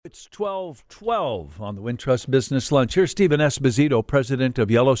It's 12:12 on the Wintrust Business Lunch. Here's Stephen Esposito, president of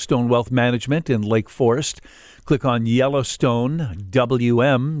Yellowstone Wealth Management in Lake Forest. Click on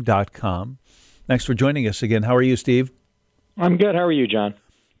YellowstoneWM.com. Thanks for joining us again. How are you, Steve? I'm good. How are you, John?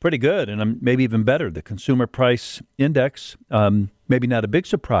 Pretty good, and I'm maybe even better. The Consumer Price Index, maybe not a big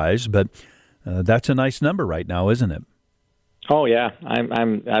surprise, but that's a nice number right now, isn't it? Oh yeah,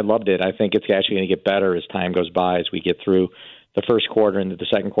 I loved it. I think it's actually going to get better as time goes by. As we get through the first quarter into the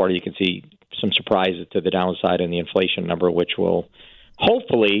second quarter, you can see some surprises to the downside in the inflation number, which will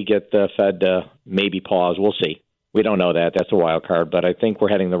hopefully get the Fed to maybe pause. We'll see. We don't know that. That's a wild card, but I think we're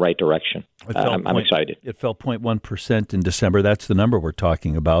heading the right direction. I'm excited. It fell 0.1% in December. That's the number we're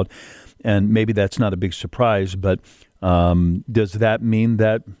talking about, and maybe that's not a big surprise, but does that mean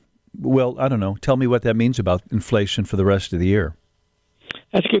that, well, I don't know. Tell me what that means about inflation for the rest of the year.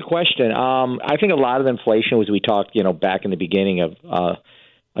 That's a good question. I think a lot of the inflation, as we talked, back in the beginning of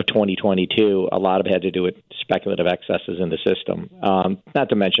 2022, a lot of it had to do with speculative excesses in the system. Not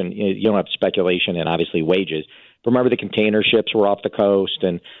to mention, you don't have speculation and obviously wages. Remember, the container ships were off the coast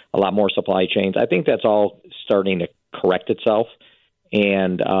and a lot more supply chains. I think that's all starting to correct itself.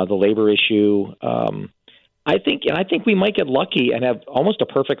 And the labor issue, I think we might get lucky and have almost a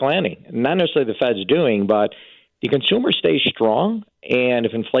perfect landing. Not necessarily the Fed's doing, but the consumer stays strong, and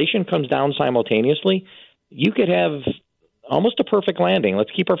if inflation comes down simultaneously, you could have almost a perfect landing.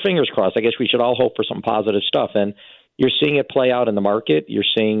 Let's keep our fingers crossed. I guess we should all hope for some positive stuff, and you're seeing it play out in the market. You're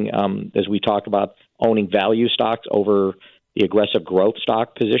seeing, as we talk about, owning value stocks over the aggressive growth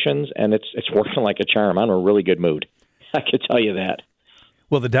stock positions, and it's working like a charm. I'm in a really good mood. I can tell you that.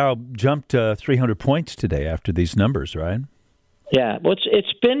 Well, the Dow jumped 300 points today after these numbers, right? Yeah, well,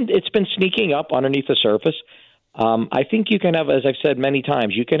 it's been sneaking up underneath the surface. I think you can have, as I've said many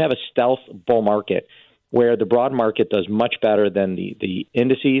times, you can have a stealth bull market where the broad market does much better than the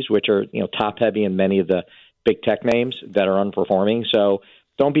indices, which are top heavy in many of the big tech names that are underperforming. So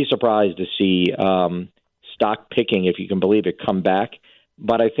don't be surprised to see stock picking, if you can believe it, come back.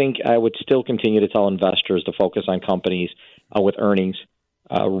 But I think I would still continue to tell investors to focus on companies with earnings,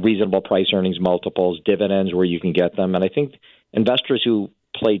 reasonable price earnings multiples, dividends where you can get them. And I think investors who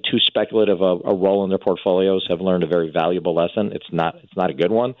play too speculative a role in their portfolios have learned a very valuable lesson. It's not a good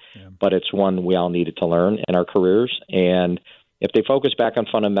one, but it's one we all needed to learn in our careers. And if they focus back on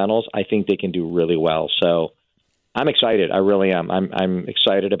fundamentals, I think they can do really well. So I'm excited. I really am. I'm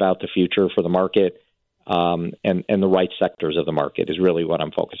excited about the future for the market, and the right sectors of the market is really what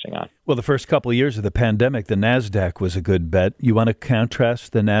I'm focusing on. Well, the first couple of years of the pandemic, the NASDAQ was a good bet. You want to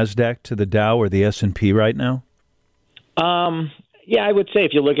contrast the NASDAQ to the Dow or the S&P right now? Yeah, I would say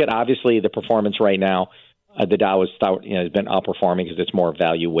if you look at, obviously, the performance right now, the Dow has been outperforming because it's more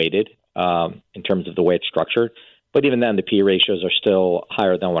value-weighted in terms of the way it's structured. But even then, the P ratios are still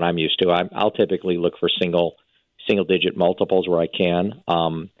higher than what I'm used to. I'll typically look for single-digit multiples where I can.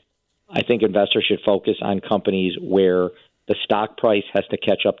 I think investors should focus on companies where the stock price has to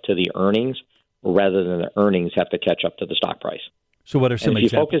catch up to the earnings rather than the earnings have to catch up to the stock price. So what are some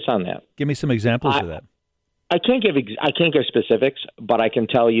examples? If you focus on that. Give me some examples of that. I can't give specifics, but I can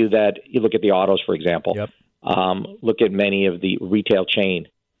tell you that you look at the autos, for example. Yep. Look at many of the retail chain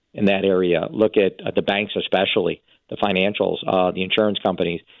in that area. Look at the banks, especially the financials, the insurance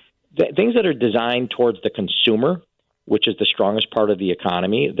companies, things that are designed towards the consumer, which is the strongest part of the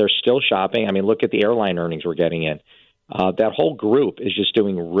economy. They're still shopping. I mean, look at the airline earnings we're getting in. That whole group is just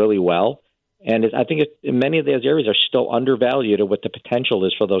doing really well. And I think many of those areas are still undervalued at what the potential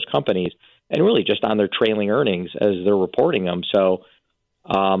is for those companies, and really just on their trailing earnings as they're reporting them. So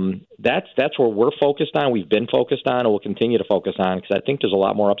that's where we're focused on. We've been focused on, and we'll continue to focus on, because I think there's a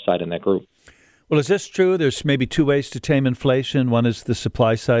lot more upside in that group. Well, is this true? There's maybe two ways to tame inflation. One is the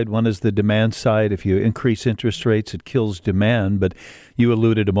supply side. One is the demand side. If you increase interest rates, it kills demand. But you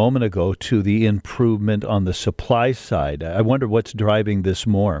alluded a moment ago to the improvement on the supply side. I wonder what's driving this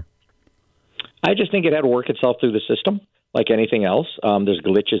more. I just think it had to work itself through the system like anything else. There's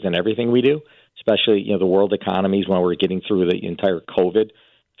glitches in everything we do, especially the world economies when we're getting through the entire COVID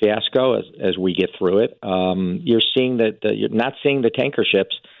fiasco as we get through it. You're seeing that you're not seeing the tanker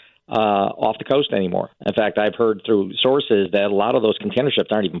ships off the coast anymore. In fact, I've heard through sources that a lot of those container ships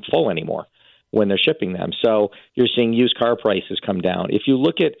aren't even full anymore when they're shipping them. So you're seeing used car prices come down. If you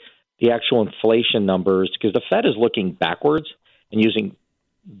look at the actual inflation numbers, because the Fed is looking backwards and using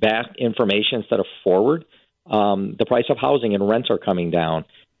back information instead of forward, the price of housing and rents are coming down.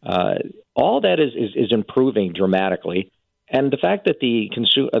 All that is improving dramatically. And the fact that the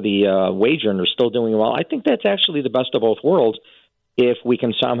wage earner is still doing well, I think that's actually the best of both worlds if we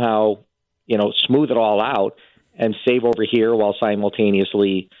can somehow, smooth it all out and save over here while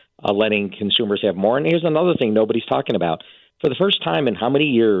simultaneously letting consumers have more. And here's another thing nobody's talking about. For the first time in how many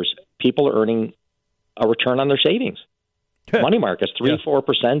years, people are earning a return on their savings. Money markets,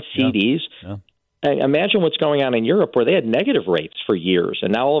 3-4%, CDs. Yeah. And imagine what's going on in Europe where they had negative rates for years,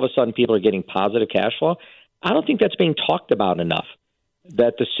 and now all of a sudden people are getting positive cash flow. I don't think that's being talked about enough,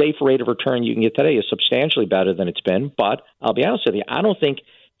 that the safe rate of return you can get today is substantially better than it's been. But I'll be honest with you, I don't think,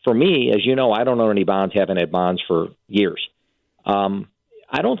 for me, as you know, I don't own any bonds, haven't had bonds for years.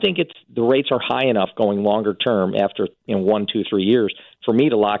 I don't think the rates are high enough going longer term after 1, 2, 3 years for me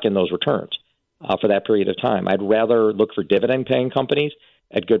to lock in those returns for that period of time. I'd rather look for dividend-paying companies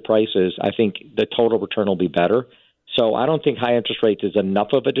at good prices. I think the total return will be better. So I don't think high interest rates is enough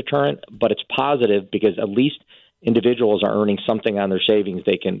of a deterrent, but it's positive because at least individuals are earning something on their savings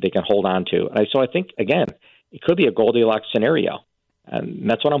they can hold on to. So I think, again, it could be a Goldilocks scenario, and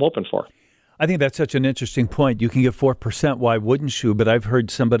that's what I'm hoping for. I think that's such an interesting point. You can get 4%. Why wouldn't you? But I've heard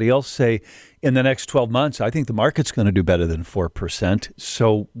somebody else say in the next 12 months, I think the market's going to do better than 4%.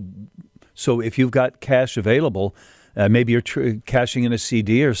 So if you've got cash available, maybe you're cashing in a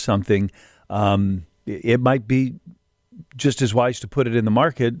CD or something, it might be just as wise to put it in the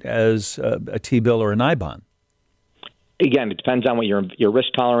market as a T-bill or an I-bond. Again, it depends on what your risk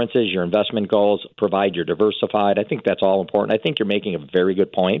tolerance is, your investment goals, provide you're diversified. I think that's all important. I think you're making a very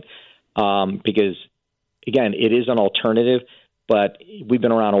good point. Because, again, it is an alternative, but we've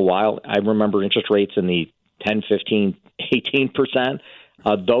been around a while. I remember interest rates in the 10, 15, 18%.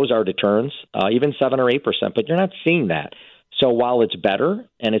 Those are deterrents, even 7 or 8%, but you're not seeing that. So while it's better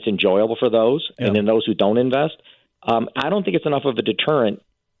and it's enjoyable for those, and then those who don't invest, I don't think it's enough of a deterrent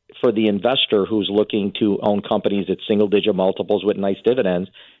for the investor who's looking to own companies at single-digit multiples with nice dividends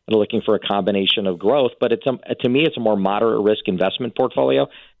and looking for a combination of growth. But to me, it's a more moderate risk investment portfolio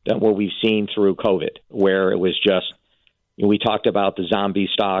than what we've seen through COVID, where it was just, we talked about the zombie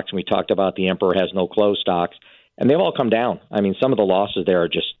stocks, and we talked about the emperor has no clothes stocks, and they've all come down. I mean, some of the losses there are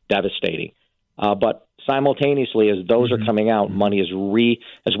just devastating. But simultaneously, as those are coming out, money is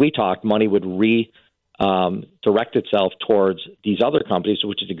as we talked, money would direct itself towards these other companies,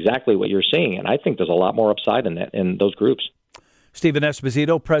 which is exactly what you're seeing. And I think there's a lot more upside in those groups. Stephen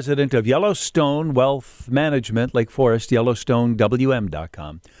Esposito, president of Yellowstone Wealth Management, Lake Forest,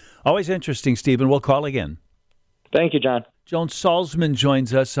 YellowstoneWM.com. Always interesting, Stephen. We'll call again. Thank you, John. Joan Salzman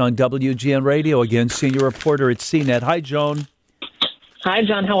joins us on WGN Radio again, senior reporter at CNET. Hi, Joan. Hi,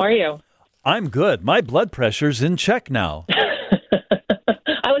 John. How are you? I'm good. My blood pressure's in check now.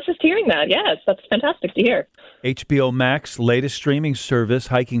 I was just hearing that. Yes, that's fantastic to hear. HBO Max, latest streaming service,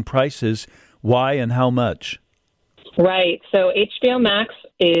 hiking prices. Why and how much? Right. So HBO Max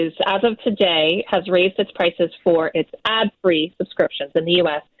is, as of today, has raised its prices for its ad-free subscriptions in the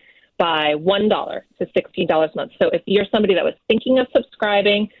U.S. by $1 to $16 a month. So if you're somebody that was thinking of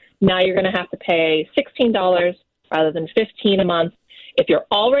subscribing, now you're going to have to pay $16 rather than $15 a month. If you're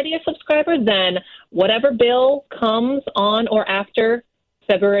already a subscriber, then whatever bill comes on or after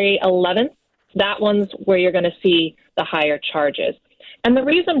February 11th, that one's where you're going to see the higher charges. And the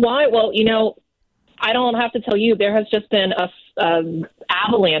reason why, well, I don't have to tell you, there has just been a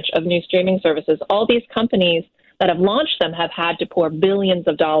avalanche of new streaming services. All these companies that have launched them have had to pour billions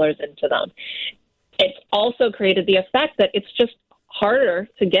of dollars into them. It's also created the effect that it's just harder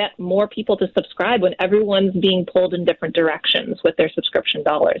to get more people to subscribe when everyone's being pulled in different directions with their subscription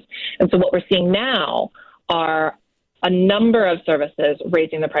dollars. And so what we're seeing now are a number of services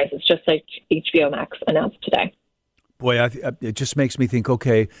raising the prices, just like HBO Max announced today. Boy, it just makes me think,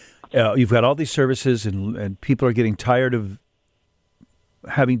 okay, you've got all these services and people are getting tired of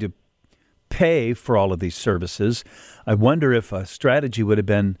having to pay for all of these services. I wonder if a strategy would have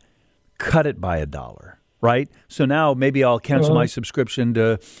been cut it by $1, right? So now maybe I'll cancel my subscription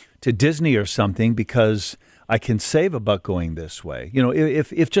to Disney or something because I can save $1 going this way.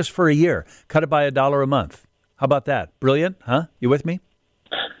 If just for a year, cut it by $1 a month. How about that? Brilliant, huh? You with me?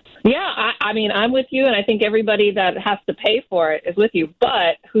 Yeah, I mean, I'm with you, and I think everybody that has to pay for it is with you.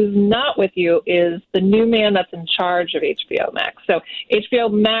 But who's not with you is the new man that's in charge of HBO Max. So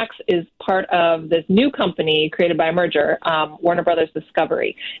HBO Max is part of this new company created by a merger, Warner Brothers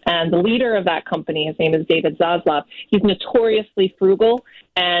Discovery. And the leader of that company, his name is David Zaslav. He's notoriously frugal,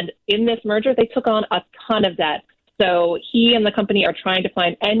 and in this merger, they took on a ton of debt. So he and the company are trying to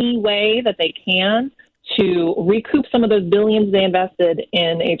find any way that they can to recoup some of those billions they invested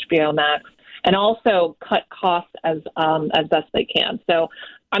in HBO Max and also cut costs as best they can. So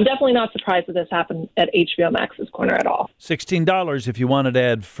I'm definitely not surprised that this happened at HBO Max's corner at all. $16 if you want it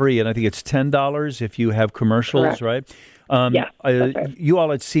ad free, and I think it's $10 if you have commercials, correct, right? Right. You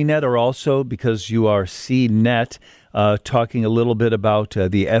all at CNET are also, because you are CNET, talking a little bit about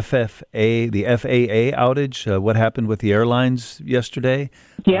the FAA outage, what happened with the airlines yesterday.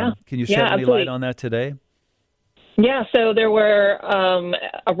 Yeah. Can you shed any light on that today? Yeah, so there were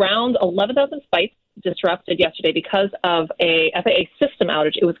around 11,000 flights disrupted yesterday because of a FAA system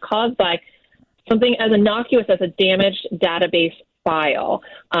outage. It was caused by something as innocuous as a damaged database file.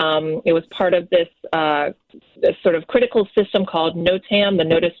 It was part of this sort of critical system called NOTAM, the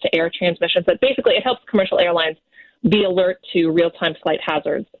Notice to Air Transmissions, that basically it helps commercial airlines be alert to real-time flight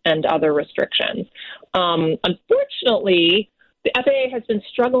hazards and other restrictions. Unfortunately, the FAA has been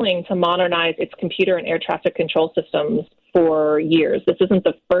struggling to modernize its computer and air traffic control systems for years. This isn't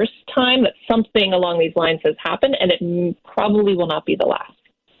the first time that something along these lines has happened, and it probably will not be the last.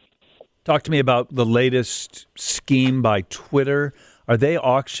 Talk to me about the latest scheme by Twitter. Are they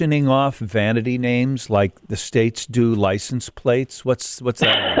auctioning off vanity names like the states do license plates? What's that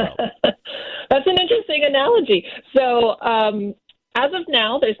all about? That's an interesting analogy. So as of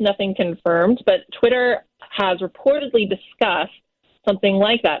now, there's nothing confirmed, but Twitter has reportedly discussed something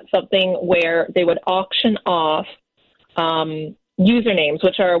like that, something where they would auction off usernames,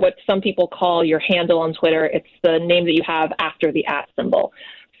 which are what some people call your handle on Twitter. It's the name that you have after the @ symbol.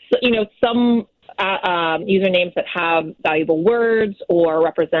 So, some usernames that have valuable words or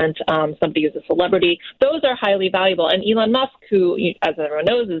represent somebody who's a celebrity, those are highly valuable. And Elon Musk, who, as everyone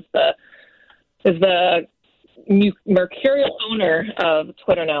knows, is the mercurial owner of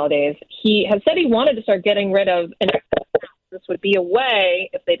Twitter nowadays, he has said he wanted to start getting rid of, and this would be a way,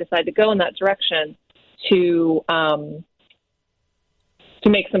 if they decide to go in that direction, to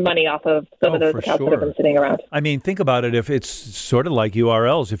make some money off of some of those accounts that have been sitting around. I mean, think about it. If it's sort of like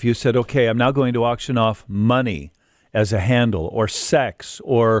URLs, if you said, okay, I'm now going to auction off money as a handle, or sex,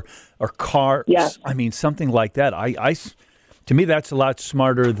 or cars, I mean, something like that. To me, that's a lot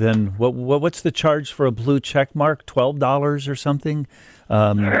smarter than what's the charge for a blue check mark? $12 or something?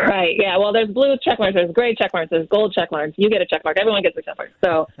 Right. Yeah. Well, there's blue check marks, there's gray check marks, there's gold check marks. You get a check mark. Everyone gets a check mark.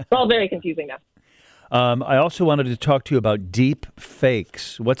 So it's all very confusing now. I also wanted to talk to you about deep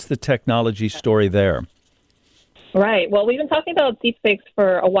fakes. What's the technology story there? Right. Well, we've been talking about deep fakes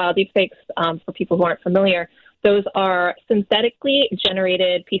for a while. Deep fakes, for people who aren't familiar, those are synthetically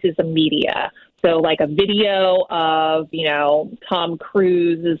generated pieces of media. So like a video of, Tom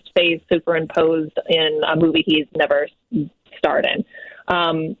Cruise's face superimposed in a movie he's never starred in.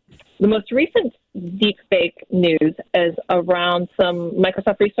 The most recent deepfake news is around some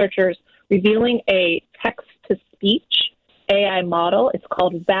Microsoft researchers revealing a text-to-speech AI model. It's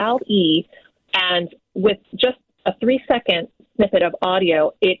called Val-E, and with just a 3-second snippet of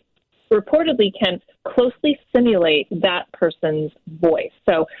audio, it reportedly can closely simulate that person's voice.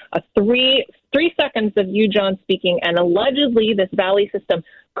 So a three seconds of you, John, speaking, and allegedly this Val-E system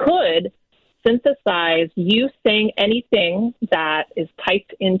could synthesize you saying anything that is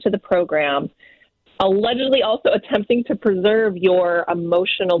typed into the program, allegedly also attempting to preserve your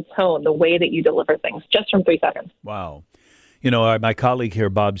emotional tone, the way that you deliver things, just from 3 seconds. Wow. My colleague here,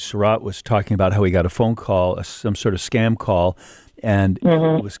 Bob Surratt, was talking about how he got a phone call, some sort of scam call, and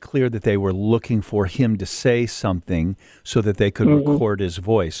it was clear that they were looking for him to say something so that they could record his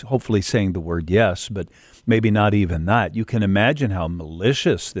voice, hopefully saying the word yes, but maybe not even that. You can imagine how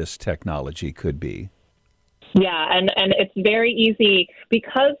malicious this technology could be. Yeah, and it's very easy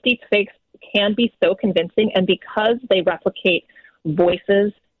because deepfakes can be so convincing, and because they replicate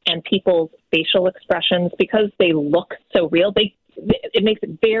voices and people's facial expressions, because they look so real, it makes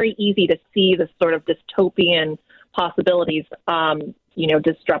it very easy to see the sort of dystopian possibilities,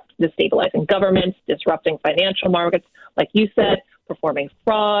 destabilizing governments, disrupting financial markets, like you said, performing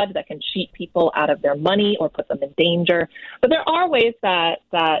fraud that can cheat people out of their money or put them in danger. But there are ways that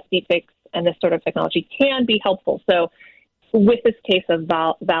deepfakes and this sort of technology can be helpful. So with this case of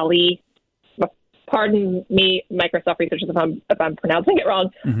Val-E, pardon me, Microsoft researchers, if I'm pronouncing it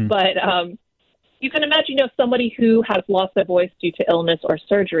wrong, but you can imagine, somebody who has lost their voice due to illness or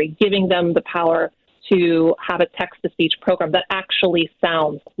surgery, giving them the power to have a text-to-speech program that actually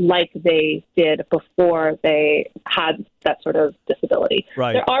sounds like they did before they had that sort of disability.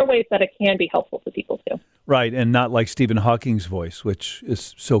 Right. There are ways that it can be helpful to people, too. Right, and not like Stephen Hawking's voice, which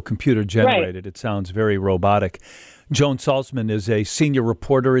is so computer-generated. Right. It sounds very robotic. Joan Salzman is a senior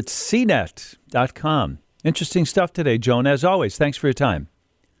reporter at CNET.com. Interesting stuff today, Joan. As always, thanks for your time.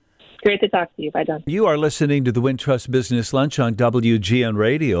 Great to talk to you. Bye, John. You are listening to the Wintrust Business Lunch on WGN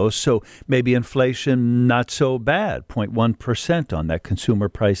Radio, so maybe inflation not so bad, 0.1% on that consumer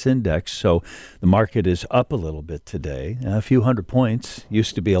price index. So the market is up a little bit today, a few hundred points,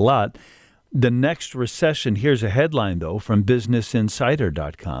 used to be a lot. The next recession, here's a headline, though, from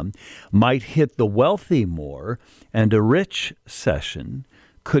BusinessInsider.com, might hit the wealthy more, and a rich session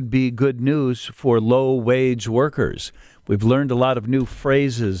could be good news for low-wage workers. We've learned a lot of new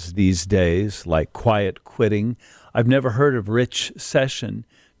phrases these days, like quiet quitting. I've never heard of rich session.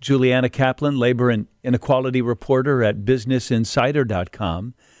 Juliana Kaplan, labor and inequality reporter at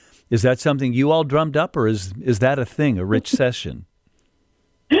BusinessInsider.com. Is that something you all drummed up, or is that a thing, a rich session?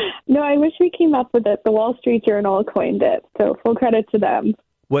 No, I wish we came up with it. The Wall Street Journal coined it, so full credit to them.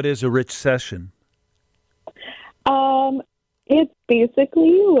 What is a rich session? It's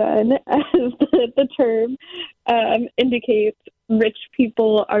basically when, as the term indicates, rich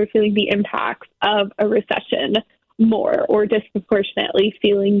people are feeling the impacts of a recession more, or disproportionately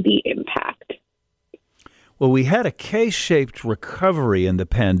feeling the impact. Well, we had a K-shaped recovery in the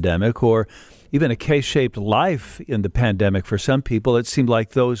pandemic, or even a K-shaped life in the pandemic for some people. It seemed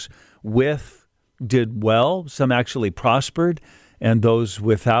like those with did well, some actually prospered, and those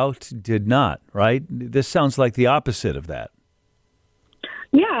without did not, right? This sounds like the opposite of that.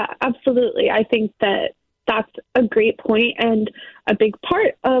 Yeah, absolutely. I think that that's a great point, and a big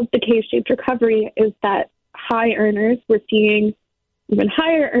part of the K-shaped recovery is that high earners were seeing even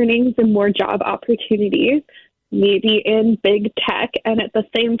higher earnings and more job opportunities, maybe in big tech. And at the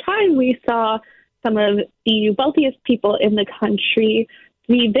same time, we saw some of the wealthiest people in the country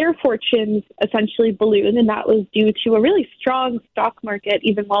see their fortunes essentially balloon, and that was due to a really strong stock market,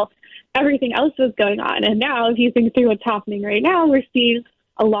 even while everything else was going on. And now, if you think through what's happening right now, we're seeing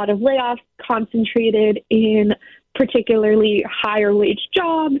a lot of layoffs concentrated in particularly higher wage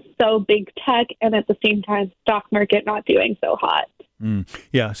jobs, so big tech, and at the same time, stock market not doing so hot.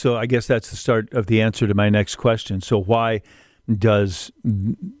 Yeah, so I guess that's the start of the answer to my next question. So why does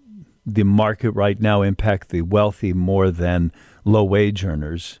the market right now impact the wealthy more than low-wage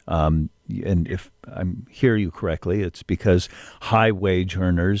earners? And if I hear you correctly, it's because high-wage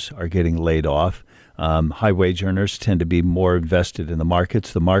earners are getting laid off. High-wage earners tend to be more invested in the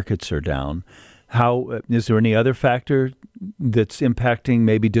markets. The markets are down. How is there any other factor that's impacting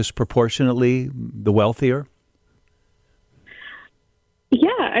maybe disproportionately the wealthier? Yeah,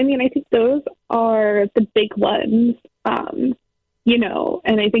 I mean, I think those are the big ones, and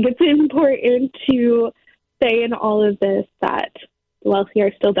I think it's important to say in all of this that the wealthy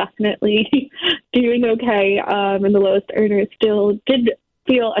are still definitely doing okay, and the lowest earners still did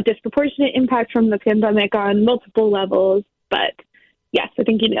feel a disproportionate impact from the pandemic on multiple levels. But yes, I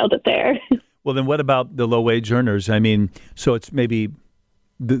think you nailed it there. Well, then what about the low-wage earners? I mean, so it's maybe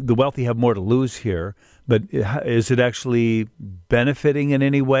the wealthy have more to lose here, but is it actually benefiting in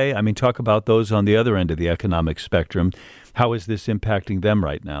any way? I mean, talk about those on the other end of the economic spectrum. How is this impacting them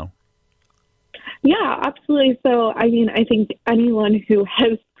right now? Yeah, absolutely. So, I mean, I think anyone who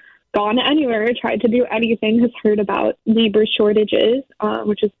has gone anywhere, tried to do anything, has heard about labor shortages,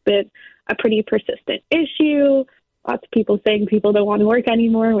 which has been a pretty persistent issue. Lots of people saying people don't want to work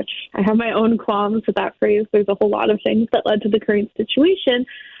anymore, which I have my own qualms with that phrase. There's a whole lot of things that led to the current situation.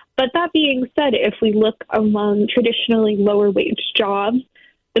 But that being said, if we look among traditionally lower wage jobs,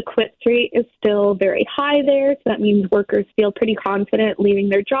 the quit rate is still very high there. So that means workers feel pretty confident leaving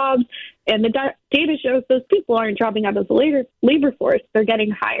their jobs. And the data shows those people aren't dropping out of the labor force. They're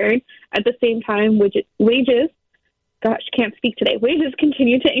getting hired. At the same time, wages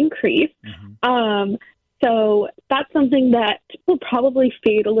continue to increase. Mm-hmm. So that's something that will probably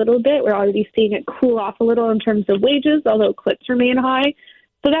fade a little bit. We're already seeing it cool off a little in terms of wages, although quits remain high.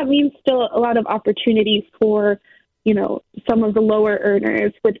 So that means still a lot of opportunity for, some of the lower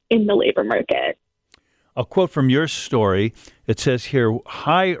earners within the labor market. A quote from your story, it says here,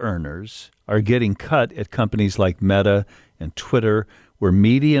 high earners are getting cut at companies like Meta and Twitter, where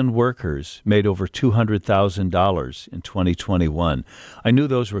median workers made over $200,000 in 2021. I knew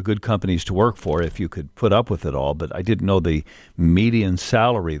those were good companies to work for if you could put up with it all, but I didn't know the median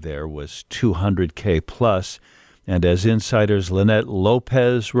salary there was $200K plus. And as Insider's Lynette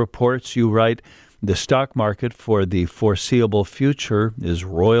Lopez reports, you write, the stock market for the foreseeable future is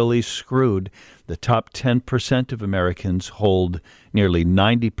royally screwed. The top 10% of Americans hold nearly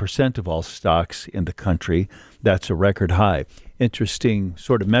 90% of all stocks in the country. That's a record high. Interesting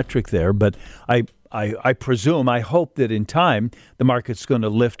sort of metric there, but I presume, I hope that in time the market's going to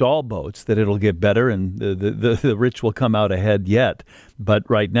lift all boats, that it'll get better and the rich will come out ahead yet. But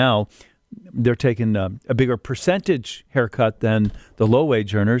right now, they're taking a bigger percentage haircut than the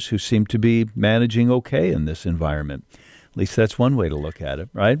low-wage earners who seem to be managing okay in this environment. At least that's one way to look at it,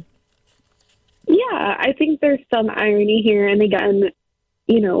 right? Yeah, I think there's some irony here. And again,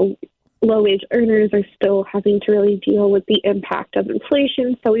 low-wage earners are still having to really deal with the impact of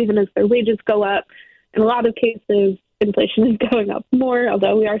inflation. So even as their wages go up, in a lot of cases, inflation is going up more,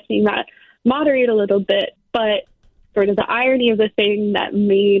 although we are seeing that moderate a little bit. But sort of the irony of the thing that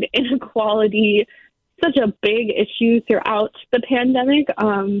made inequality such a big issue throughout the pandemic,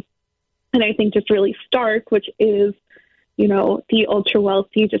 and I think just really stark, which is, the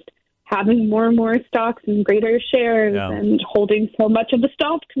ultra-wealthy just having more and more stocks and greater shares and holding so much of the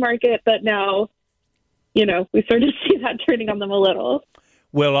stock market that now, we sort of see that turning on them a little.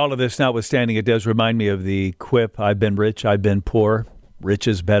 Well, all of this notwithstanding, it does remind me of the quip, I've been rich, I've been poor, rich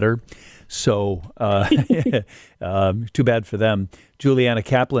is better. So too bad for them. Juliana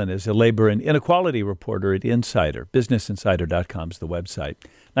Kaplan is a labor and inequality reporter at Insider. BusinessInsider.com is the website.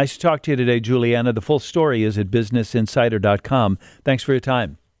 Nice to talk to you today, Juliana. The full story is at BusinessInsider.com. Thanks for your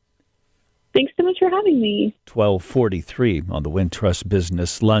time. Thanks so much for having me. 12:43 on the Wintrust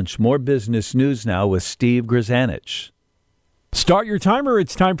Business Lunch. More business news now with Steve Grzanich. Start your timer.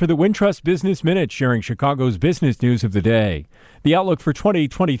 It's time for the Wintrust Business Minute, sharing Chicago's business news of the day. The outlook for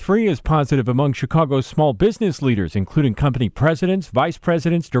 2023 is positive among Chicago's small business leaders, including company presidents, vice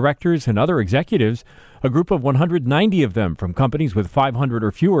presidents, directors, and other executives. A group of 190 of them from companies with 500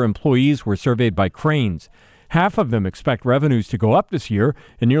 or fewer employees were surveyed by Crain's. Half of them expect revenues to go up this year,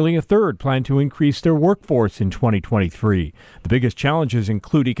 and nearly a third plan to increase their workforce in 2023. The biggest challenges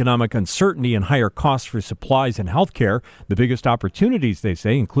include economic uncertainty and higher costs for supplies and healthcare. The biggest opportunities, they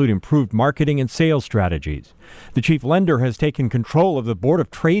say, include improved marketing and sales strategies. The chief lender has taken control of the Board of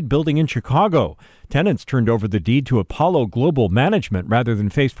Trade building in Chicago. Tenants turned over the deed to Apollo Global Management rather than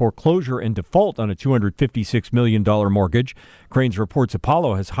face foreclosure and default on a $256 million mortgage. Crain's reports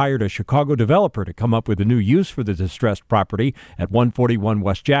Apollo has hired a Chicago developer to come up with a new use for the distressed property at 141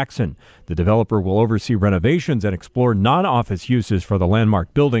 West Jackson. The developer will oversee renovations and explore non-office uses for the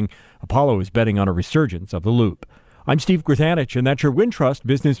landmark building. Apollo is betting on a resurgence of the Loop. I'm Steve Grzanich, and that's your Wintrust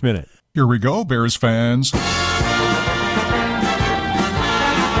Business Minute. Here we go, Bears fans.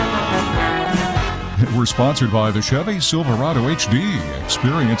 We're sponsored by the Chevy Silverado HD.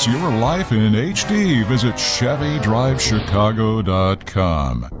 Experience your life in HD. Visit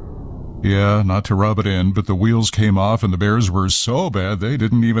ChevyDriveChicago.com. Yeah, not to rub it in, but the wheels came off and the Bears were so bad they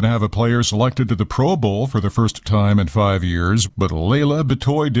didn't even have a player selected to the Pro Bowl for the first time in 5 years. But Layla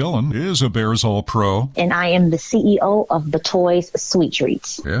Batoy-Dillon is a Bears All-Pro. And I am the CEO of Batoy's Sweet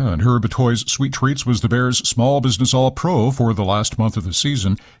Treats. Yeah, and her Batoy's Sweet Treats was the Bears Small Business All-Pro for the last month of the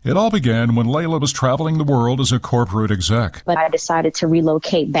season. It all began when Layla was traveling the world as a corporate exec. But I decided to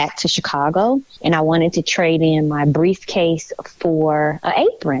relocate back to Chicago, and I wanted to trade in my briefcase for an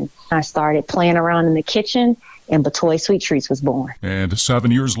apron. I started playing around in the kitchen, and Batoy Sweet Treats was born. And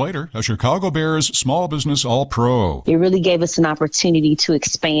 7 years later, a Chicago Bears Small Business All-Pro. It really gave us an opportunity to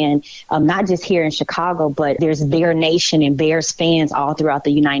expand, not just here in Chicago, but there's Bear Nation and Bears fans all throughout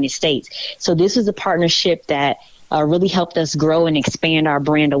the United States. So this was a partnership that really helped us grow and expand our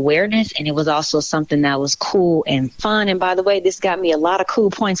brand awareness. And it was also something that was cool and fun. And by the way, this got me a lot of cool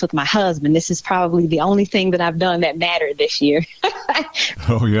points with my husband. This is probably the only thing that I've done that mattered this year.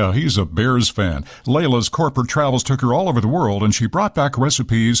 Oh, yeah, he's a Bears fan. Layla's corporate travels took her all over the world, and she brought back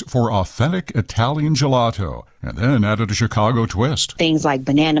recipes for authentic Italian gelato, and then added a Chicago twist. Things like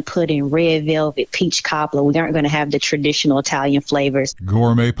banana pudding, red velvet, peach cobbler. We aren't going to have the traditional Italian flavors.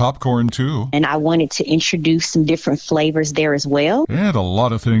 Gourmet popcorn, too. And I wanted to introduce some different flavors there as well. And a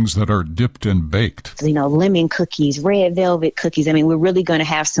lot of things that are dipped and baked. You know, lemon cookies, red velvet cookies. I mean, we're really going to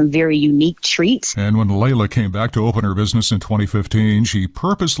have some very unique treats. And when Layla came back to open her business in 2015, she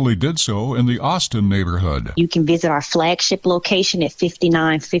purposely did so in the Austin neighborhood. You can visit our flagship location at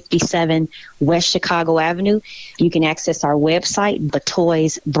 5957 West Chicago Avenue. You can access our website,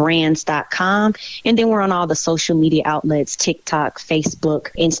 batoysbrands.com. And then we're on all the social media outlets, TikTok, Facebook,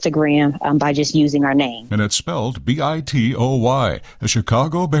 Instagram, by just using our name. And it's spelled B-I-T-O-Y, the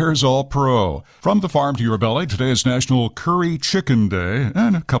Chicago Bears All-Pro. From the farm to your belly, today is National Curry Chicken Day,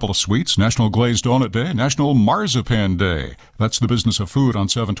 and a couple of sweets, National Glazed Donut Day, National Marzipan Day. That's the business of food on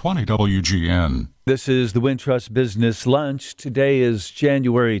 720 WGN. This is the Wintrust Business Lunch. Today is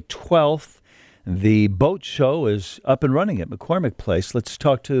January 12th. The boat show is up and running at McCormick Place. Let's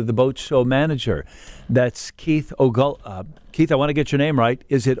talk to the boat show manager. That's Keith Keith, I want to get your name right.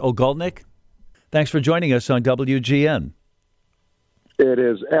 Is it Ogulnik? Thanks for joining us on WGN. It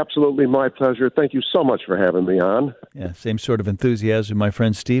is absolutely my pleasure. Thank you so much for having me on. Yeah, same sort of enthusiasm my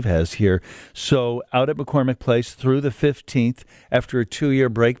friend Steve has here. So out at McCormick Place through the 15th after a 2-year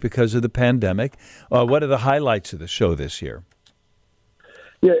break because of the pandemic. What are the highlights of the show this year?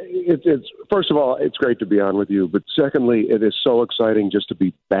 Yeah, it's first of all, it's great to be on with you. But secondly, it is so exciting just to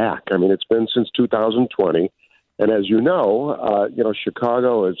be back. I mean, it's been since 2020. And as you know,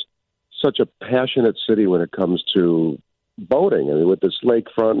 Chicago is such a passionate city when it comes to boating. I mean, with this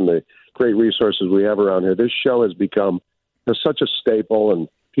lakefront and the great resources we have around here, this show has become such a staple, and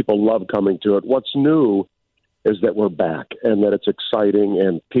people love coming to it. What's new is that we're back and that it's exciting,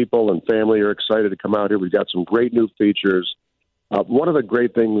 and people and family are excited to come out here. We've got some great new features. One of the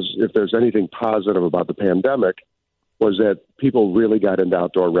great things, if there's anything positive about the pandemic, was that people really got into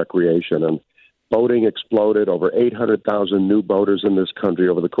outdoor recreation, and boating exploded. Over 800,000 new boaters in this country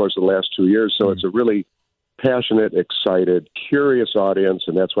over the course of the last 2 years. So it's a really passionate, excited, curious audience,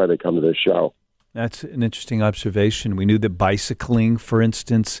 and that's why they come to this show. That's an interesting observation. We knew that bicycling, for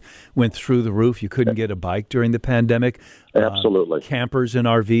instance, went through the roof. You couldn't get a bike during the pandemic. Absolutely. Campers and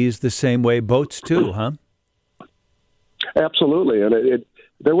RVs the same way. Boats too, huh? Absolutely. And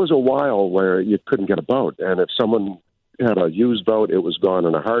there was a while where you couldn't get a boat. And if someone had a used boat, it was gone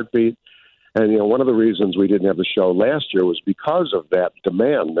in a heartbeat. And, one of the reasons we didn't have the show last year was because of that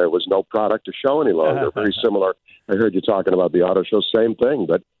demand. There was no product to show any longer. Very similar. I heard you talking about the auto show, same thing.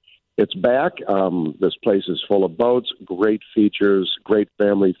 But it's back. This place is full of boats, great features, great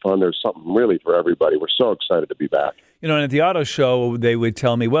family fun. There's something really for everybody. We're so excited to be back. And at the auto show, they would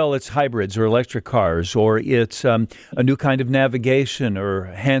tell me, well, it's hybrids or electric cars, or it's a new kind of navigation or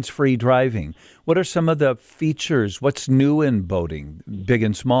hands-free driving. What are some of the features? What's new in boating, big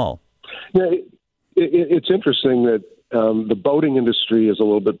and small? Yeah, it's interesting that the boating industry is a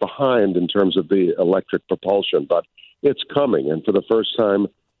little bit behind in terms of the electric propulsion, but it's coming. And for the first time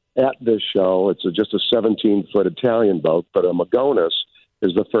at this show, it's just a 17-foot Italian boat, but a Magonis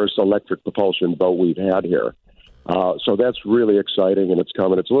is the first electric propulsion boat we've had here. So that's really exciting, and it's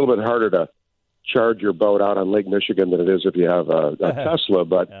coming. It's a little bit harder to charge your boat out on Lake Michigan than it is if you have a Tesla,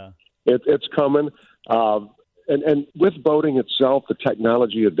 but it's coming. And with boating itself, the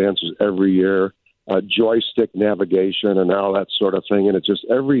technology advances every year, joystick navigation and all that sort of thing, and it just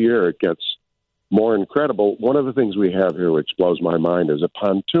every year it gets more incredible. One of the things we have here, which blows my mind, is a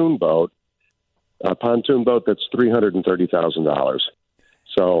pontoon boat that's $330,000.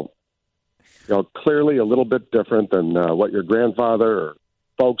 So, clearly a little bit different than what your grandfather or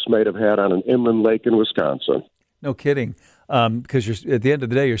folks may have had on an inland lake in Wisconsin. No kidding. Because at the end of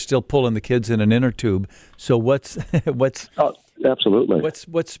the day, you're still pulling the kids in an inner tube. So what's absolutely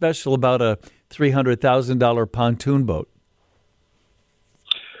what's special about a $300,000 pontoon boat?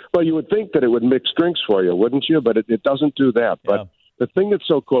 Well, you would think that it would mix drinks for you, wouldn't you? But it doesn't do that. But the thing that's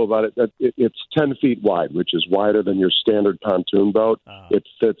so cool about it, that it's 10 feet wide, which is wider than your standard pontoon boat. It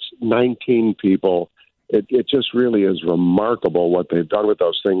fits 19 people. It just really is remarkable what they've done with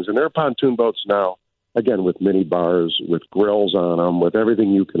those things. And there are pontoon boats now, again, with mini bars, with grills on them, with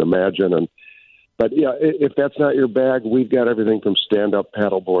everything you can imagine. But if that's not your bag, we've got everything from stand-up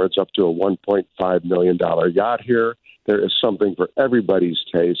paddle boards up to a $1.5 million yacht here. There is something for everybody's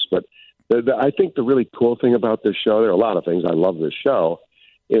taste. But I think the really cool thing about this show, there are a lot of things I love this show,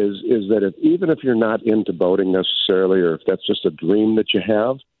 is that even if you're not into boating necessarily, or if that's just a dream that you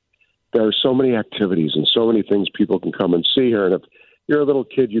have, there are so many activities and so many things people can come and see here. And if you're a little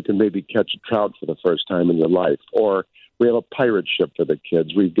kid, you can maybe catch a trout for the first time in your life. Or we have a pirate ship for the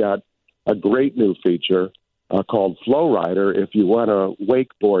kids. We've got a great new feature called Flow Rider. If you want to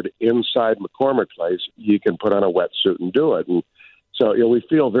wakeboard inside McCormick Place, you can put on a wetsuit and do it. And so we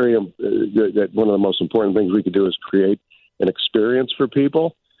feel very that one of the most important things we could do is create an experience for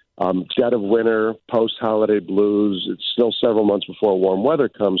people. Dead of winter, post-holiday blues, it's still several months before warm weather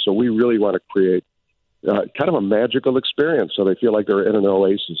comes, so we really want to create kind of a magical experience so they feel like they're in an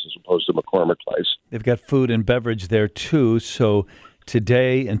oasis as opposed to McCormick Place. They've got food and beverage there, too, so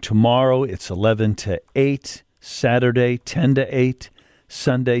today and tomorrow it's 11 to 8, Saturday 10 to 8,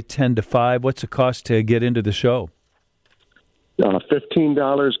 Sunday 10 to 5. What's the cost to get into the show?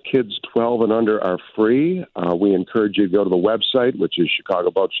 $15. Kids 12 and under are free. We encourage you to go to the website, which is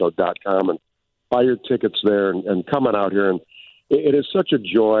chicagoboatshow.com, and buy your tickets there and come on out here. And it is such a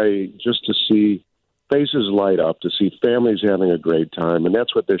joy just to see faces light up, to see families having a great time, and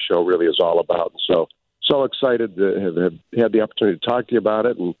that's what this show really is all about. And so excited to have had the opportunity to talk to you about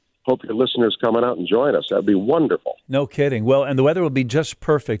it, and hope your listeners coming out and join us. That'd be wonderful. No kidding. Well, and the weather will be just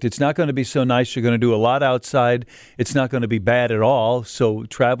perfect. It's not going to be so nice. You're going to do a lot outside. It's not going to be bad at all. So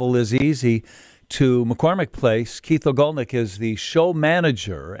travel is easy to McCormick Place. Keith Ogolnik is the show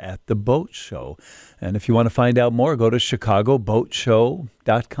manager at the boat show. And if you want to find out more, go to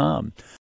chicagoboatshow.com.